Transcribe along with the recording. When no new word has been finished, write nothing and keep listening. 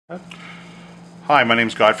Hi, my name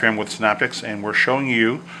is Godfrey. I'm with Synaptics, and we're showing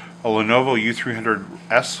you a Lenovo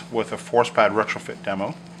U300S with a ForcePad retrofit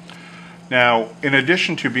demo. Now, in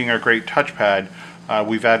addition to being a great touchpad,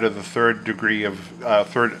 we've added the third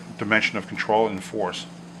dimension of control in Force.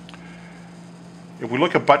 If we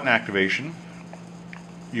look at button activation,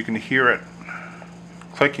 you can hear it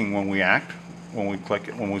clicking when we act, when we click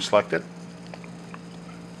it, when we select it.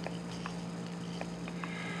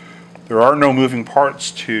 There are no moving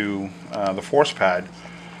parts to the ForcePad,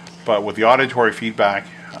 but with the auditory feedback,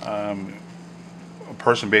 a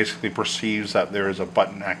person basically perceives that there is a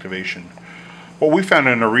button activation. What we found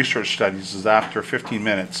in our research studies is after 15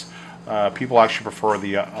 minutes, people actually prefer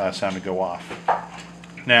the sound to go off.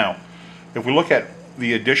 Now, if we look at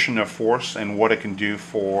the addition of Force and what it can do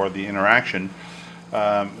for the interaction,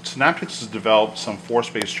 Synaptics has developed some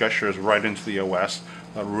force-based gestures right into the OS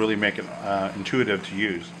that really make it intuitive to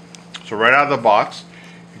use. So right out of the box,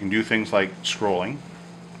 you can do things like scrolling.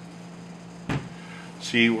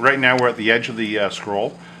 See, right now we're at the edge of the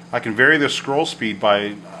scroll. I can vary the scroll speed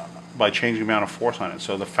by changing the amount of force on it.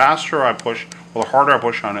 So the faster I push, well, the harder I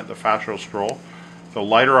push on it, the faster it'll scroll. The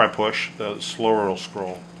lighter I push, the slower it'll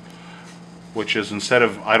scroll. Which is, instead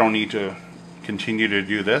of, I don't need to continue to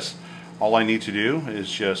do this, all I need to do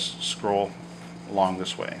is just scroll along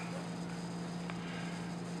this way.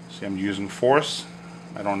 See, I'm using force.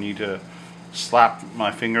 I don't need to slap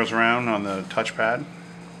my fingers around on the touchpad.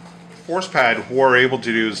 ForcePad, what we're able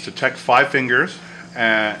to do is detect 5 fingers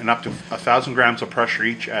and up to 1,000 grams of pressure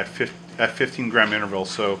each at 15 gram intervals,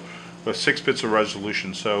 so with 6 bits of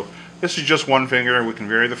resolution. So this is just one finger. We can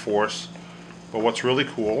vary the force, but what's really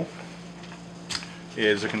cool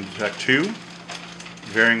is it can detect 2,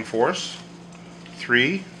 varying force,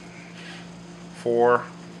 3, 4,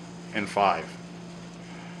 and 5.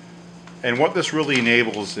 And what this really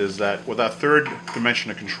enables is that with that third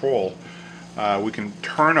dimension of control, we can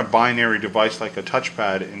turn a binary device like a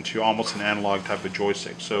touchpad into almost an analog type of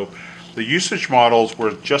joystick. So the usage models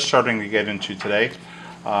we're just starting to get into today,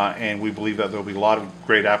 and we believe that there will be a lot of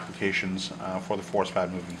great applications for the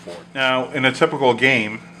ForcePad moving forward. Now, in a typical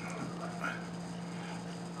game,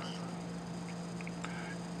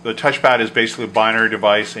 the touchpad is basically a binary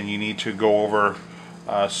device, and you need to go over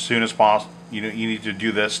as soon as possible. You need to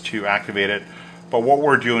do this to activate it. But what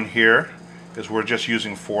we're doing here is we're just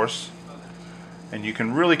using force, and you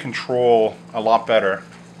can really control a lot better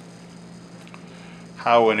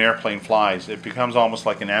how an airplane flies. It becomes almost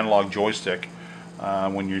like an analog joystick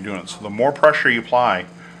when you're doing it. So the more pressure you apply,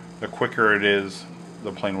 the quicker it is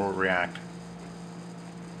the plane will react.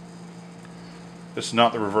 This is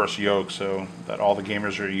not the reverse yoke, so that all the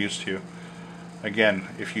gamers are used to. Again,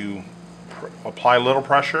 if you apply little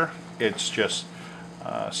pressure, it's just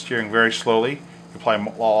steering very slowly. You apply a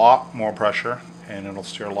lot more pressure, and it'll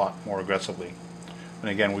steer a lot more aggressively. And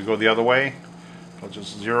again, we go the other way, it'll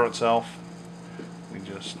just zero itself. We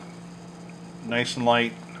just nice and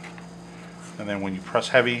light, and then when you press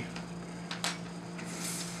heavy,